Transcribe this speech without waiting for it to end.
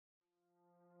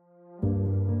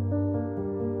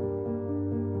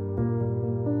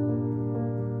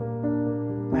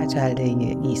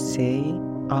مجله ایسه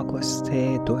آگوست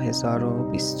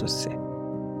 2023.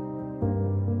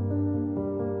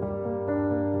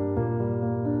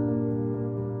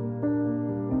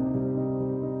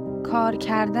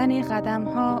 کردن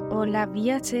قدمها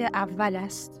اولویت اول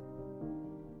است.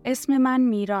 اسم من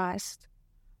میرا است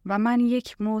و من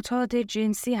یک معتاد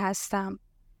جنسی هستم،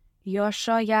 یا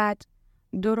شاید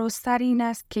درست‌تر این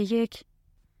است که یک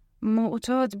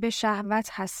معتاد به شهوت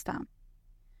هستم.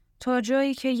 تا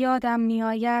جایی که یادم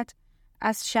می‌آید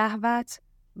از شهوت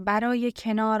برای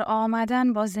کنار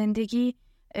آمدن با زندگی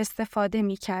استفاده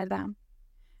می‌کردم.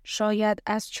 شاید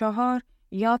از 4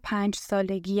 یا 5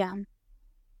 سالگیم.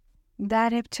 در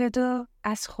ابتدا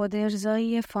از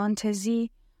خودارضایی فانتزی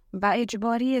و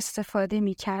اجباری استفاده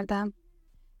می‌کردم.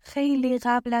 خیلی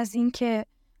قبل از اینکه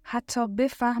حتی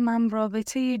بفهمم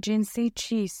رابطه جنسی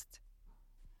چیست.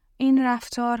 این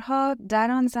رفتارها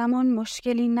در آن زمان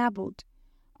مشکلی نبود.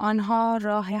 آنها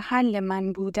راه حل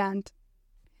من بودند.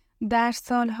 در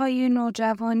سالهای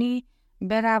نوجوانی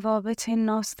به روابط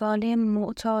ناسالم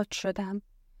معتاد شدم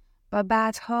و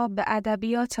بعدها به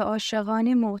ادبیات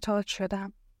عاشقانه معتاد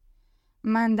شدم.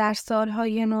 من در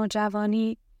سالهای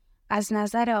نوجوانی از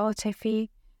نظر عاطفی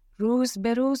روز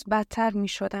به روز بدتر می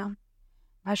شدم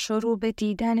و شروع به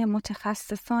دیدن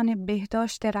متخصصان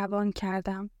بهداشت روان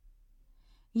کردم.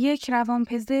 یک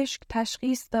روانپزشک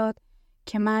تشخیص داد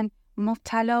که من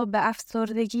مبتلا به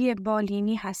افسردگی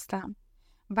بالینی هستم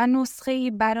و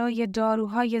نسخه‌ای برای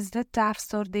داروهای ضد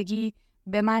افسردگی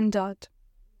به من داد.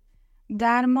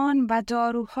 درمان و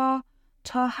داروها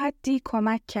تا حدی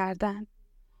کمک کردند.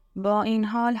 با این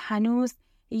حال هنوز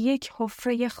یک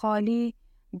حفره خالی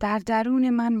در درون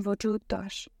من وجود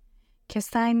داشت که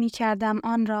سعی می کردم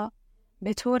آن را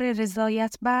به طور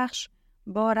رضایت بخش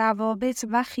با روابط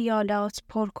و خیالات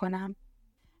پر کنم.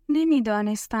 نمی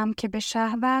دانستم که به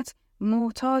شهوت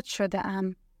معتاد شده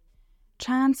ام.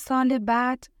 چند سال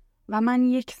بعد و من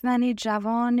یک زن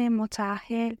جوان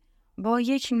متأهل با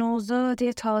یک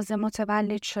نوزاد تازه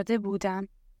متولد شده بودم.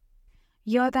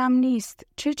 یادم نیست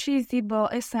چه چیزی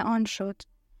باعث آن شد،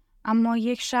 اما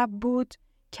یک شب بود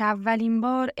که اولین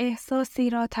بار احساسی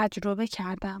را تجربه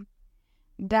کردم.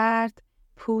 درد،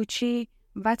 پوچی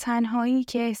و تنهایی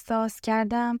که احساس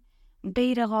کردم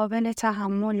غیر قابل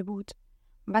تحمل بود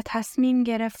و تصمیم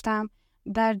گرفتم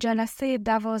در جلسه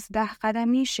 12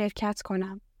 قدمی شرکت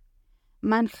کنم.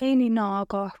 من خیلی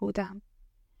ناآگاه بودم.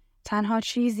 تنها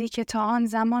چیزی که تا آن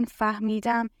زمان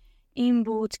فهمیدم این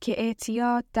بود که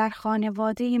اعتیاد در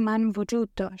خانواده من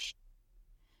وجود داشت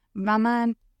و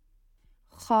من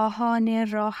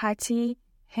خواهان راحتی،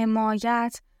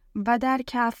 حمایت و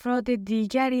درک افراد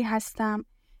دیگری هستم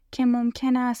که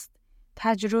ممکن است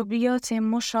تجربیات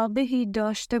مشابهی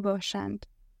داشته باشند.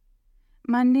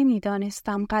 من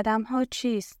نمی‌دانستم قدمها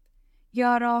چیست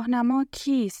یا راهنما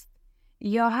کیست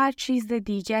یا هر چیز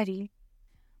دیگری.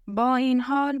 با این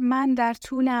حال من در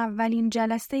طول اولین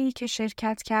جلسه‌ای که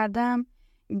شرکت کردم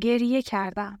گریه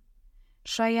کردم.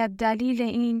 شاید دلیل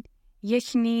این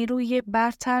یک نیروی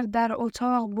برتر در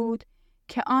اتاق بود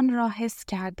که آن را حس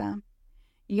کردم،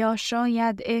 یا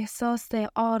شاید احساس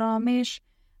آرامش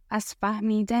از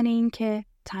فهمیدن اینکه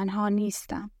تنها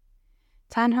نیستم.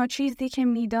 تنها چیزی که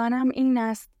می‌دانم این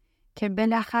است که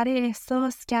بالاخره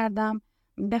احساس کردم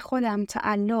به خودم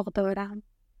تعلق دارم.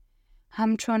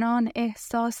 همچنان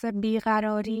احساس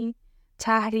بیقراری،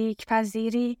 تحریک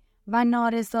پذیری و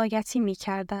نارضایتی می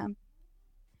کردم.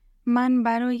 من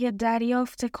برای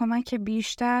دریافت کمک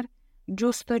بیشتر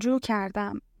جستجو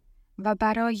کردم و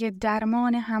برای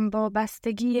درمان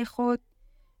هموابستگی خود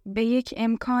به یک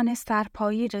امکان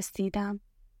سرپایی رسیدم.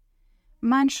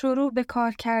 من شروع به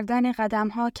کار کردن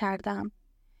قدمها کردم.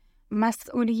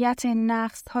 مسئولیت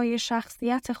نقص‌های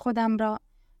شخصیت خودم را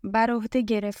بر عهده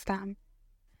گرفتم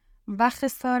و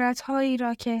خسارت‌هایی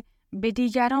را که به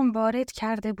دیگران وارد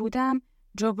کرده بودم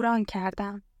جبران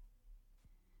کردم.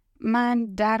 من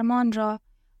درمان را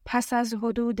پس از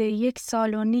حدود 1.5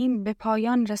 سال به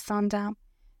پایان رساندم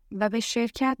و به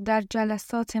شرکت در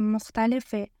جلسات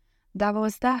مختلف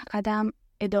 12 قدم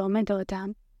ادامه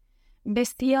دادم.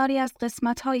 بسیاری از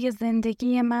قسمت‌های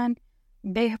زندگی من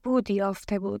بهبود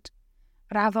یافته بود.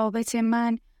 روابط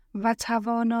من و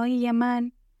توانایی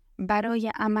من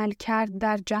برای عمل کرد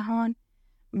در جهان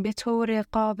به طور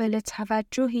قابل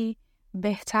توجهی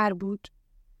بهتر بود.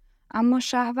 اما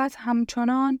شهوت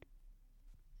همچنان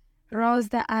راز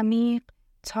عمیق،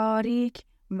 تاریک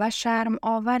و شرم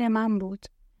آور من بود.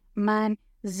 من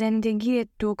زندگی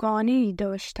دوگانه‌ای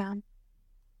داشتم.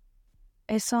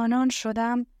 احسان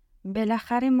شدم،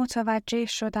 بالاخره متوجه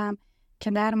شدم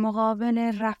که در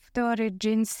مقابل رفتار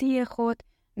جنسی خود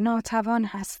ناتوان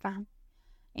هستم.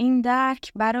 این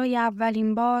درک برای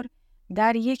اولین بار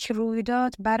در یک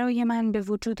رویداد برای من به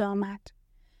وجود آمد.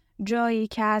 جایی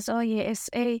که اعضای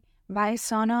SA و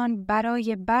اسانان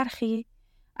برای برخی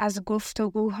از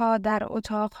گفتگوها در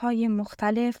اتاقهای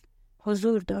مختلف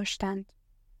حضور داشتند.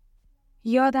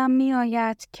 یادم می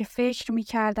آید که فکر می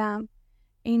کردم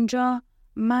اینجا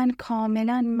من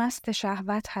کاملا مست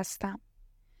شهوت هستم.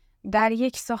 در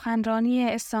یک سخنرانی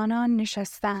اسانان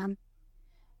نشستم.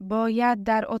 باید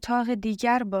در اتاق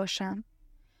دیگر باشم.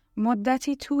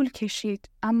 مدتی طول کشید،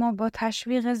 اما با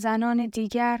تشویق زنان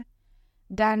دیگر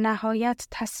در نهایت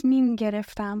تصمیم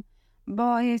گرفتم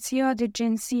با اعتیاد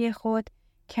جنسی خود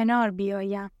کنار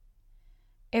بیایم.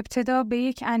 ابتدا به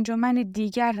یک انجمن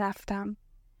دیگر رفتم،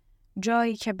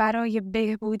 جایی که برای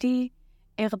بهبودی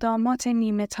اقدامات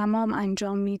نیمه تمام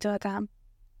انجام می دادم.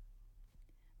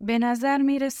 به نظر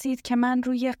می رسید که من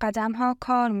روی قدمها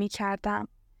کار می کردم.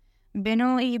 به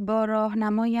نوعی با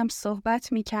راهنمایم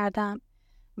صحبت می کردم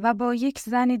و با یک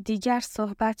زن دیگر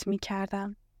صحبت می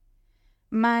کردم.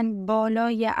 من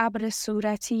بالای ابر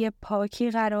صورتی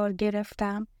پاکی قرار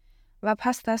گرفتم و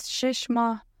پس از 6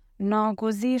 ماه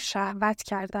ناگزیر شهوت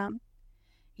کردم.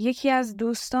 یکی از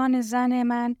دوستان زن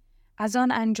من از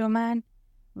آن انجمن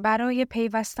برای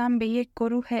پیوستن به یک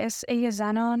گروه SA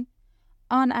زنان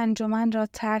آن انجمن را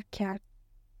ترک کرد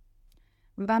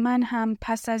و من هم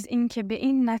پس از اینکه به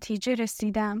این نتیجه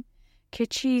رسیدم که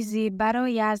چیزی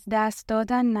برای از دست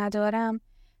دادن ندارم،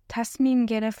 تصمیم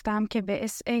گرفتم که به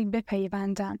SA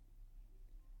بپیوندم.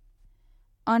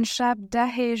 آن شب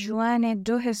 10 ژوئن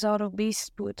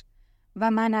 2020 بود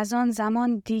و من از آن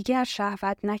زمان دیگر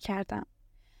شهوت نکردم.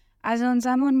 از آن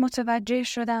زمان متوجه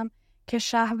شدم که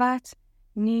شهوت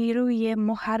نیروی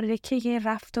محرکه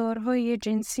رفتارهای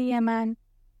جنسی من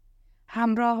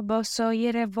همراه با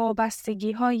سایر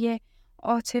وابستگی‌های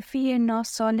عاطفی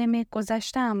ناسالم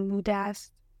گذشته‌ام بوده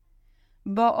است.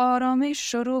 با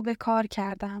آرامش شروع به کار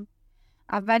کردم.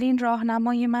 اولین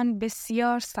راهنمای من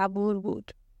بسیار صبور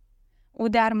بود. او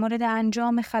در مورد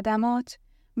انجام خدمات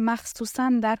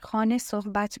مخصوصاً در خانه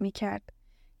صحبت می کرد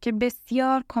که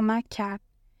بسیار کمک کرد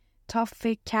تا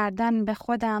فکر کردن به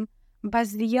خودم و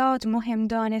زیاد مهم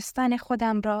دانستن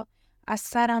خودم را از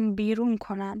سرم بیرون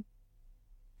کنم.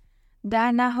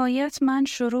 در نهایت من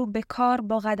شروع به کار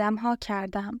با قدمها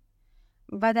کردم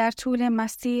و در طول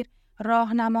مسیر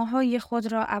راهنماهای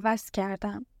خود را عوض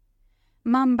کردم.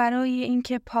 من برای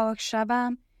اینکه پاک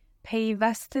شوم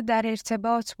پیوسته در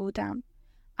ارتباط بودم،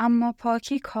 اما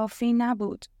پاکی کافی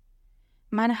نبود.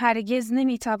 من هرگز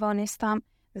نمی توانستم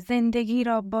زندگی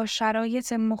را با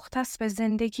شرایط مختص به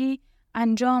زندگی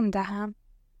انجام دهم.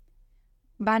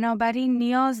 بنابراین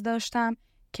نیاز داشتم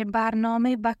که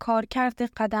برنامه و کارکرد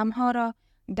قدمها را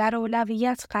در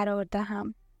اولویت قرار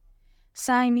دهم.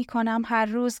 سعی می کنم هر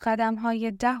روز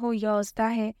قدمهای 10 و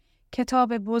 11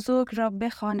 کتاب بزرگ را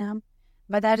بخوانم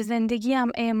و در زندگیم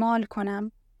اعمال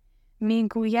کنم. می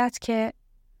گوید که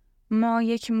ما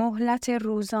یک مهلت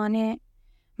روزانه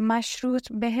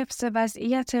مشروط به حفظ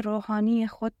وضعیت روحانی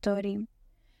خود داریم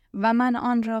و من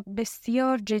آن را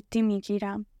بسیار جدی می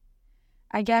گیرم.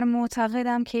 اگر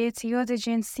معتقدم که اعتیاد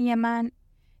جنسی من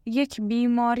یک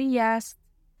بیماری است،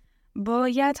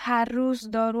 باید هر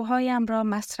روز داروهایم را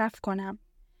مصرف کنم.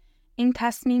 این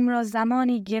تصمیم را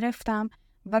زمانی گرفتم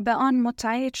و به آن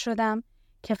متعهد شدم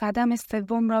که قدم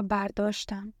سوم را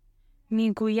برداشتم.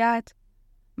 می گوید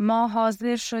ما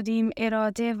حاضر شدیم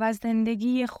اراده و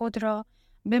زندگی خود را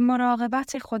به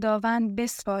مراقبت خداوند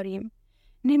بسپاریم.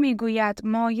 نمی گوید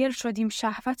مایل شدیم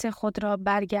شهوت خود را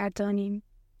برگردانیم.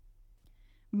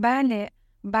 بله،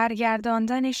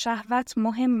 برگرداندن شهوت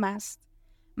مهم است.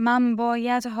 من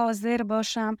باید حاضر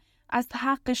باشم از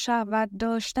حق شهوت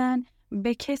داشتن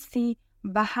به کسی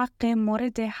و حق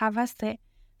مورد هوس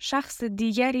شخص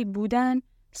دیگری بودن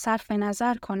صرف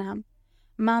نظر کنم.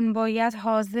 من باید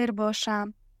حاضر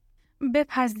باشم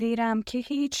بپذیرم که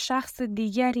هیچ شخص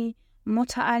دیگری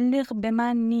متعلق به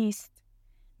من نیست.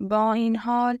 با این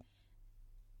حال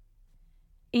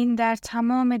این در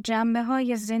تمام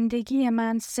جنبه‌های زندگی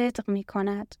من صدق می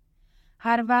کند.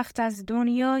 هر وقت از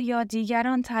دنیا یا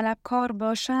دیگران طلبکار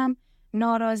باشم،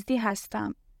 ناراضی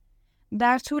هستم.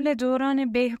 در طول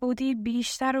دوران بهبودی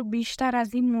بیشتر و بیشتر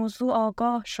از این موضوع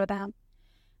آگاه شدم.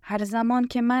 هر زمان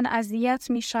که من اذیت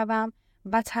می شوم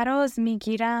و تراز می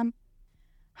گیرم،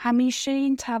 همیشه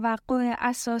این توقع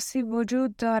اساسی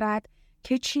وجود دارد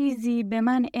که چیزی به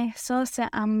من احساس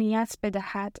امنیت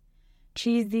بدهد،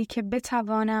 چیزی که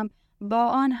بتوانم با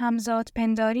آن همزاد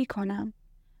پنداری کنم،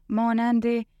 مانند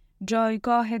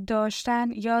جایگاه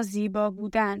داشتن یا زیبا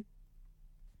بودن.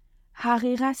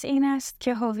 حقیقت این است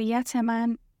که هویت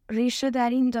من ریشه در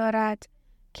این دارد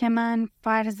که من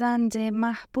فرزند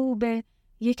محبوب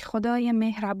یک خدای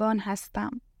مهربان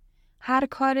هستم. هر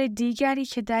کار دیگری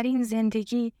که در این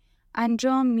زندگی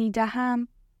انجام می دهم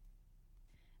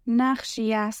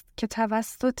نقشی است که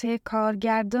توسط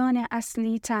کارگردان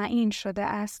اصلی تعیین شده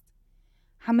است.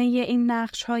 همه این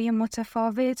نقش‌های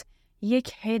متفاوت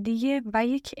یک هدیه و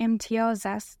یک امتیاز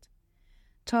است.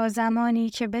 تا زمانی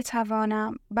که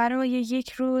بتوانم برای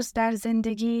یک روز در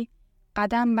زندگی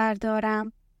قدم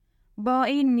بردارم با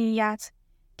این نیت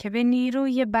که به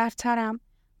نیروی برترم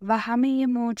و همه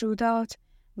موجودات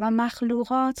و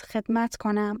مخلوقات خدمت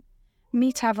کنم،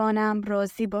 می توانم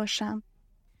راضی باشم.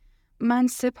 من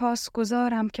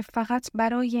سپاسگزارم که فقط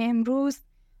برای امروز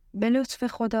به لطف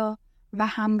خدا و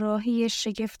همراهی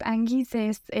شگفت انگیز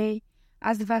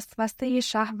از وسوسه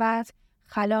شهوت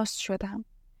خلاص شدم.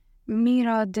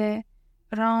 میرا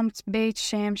رامت بیت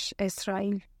شمش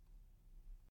اسرائیل.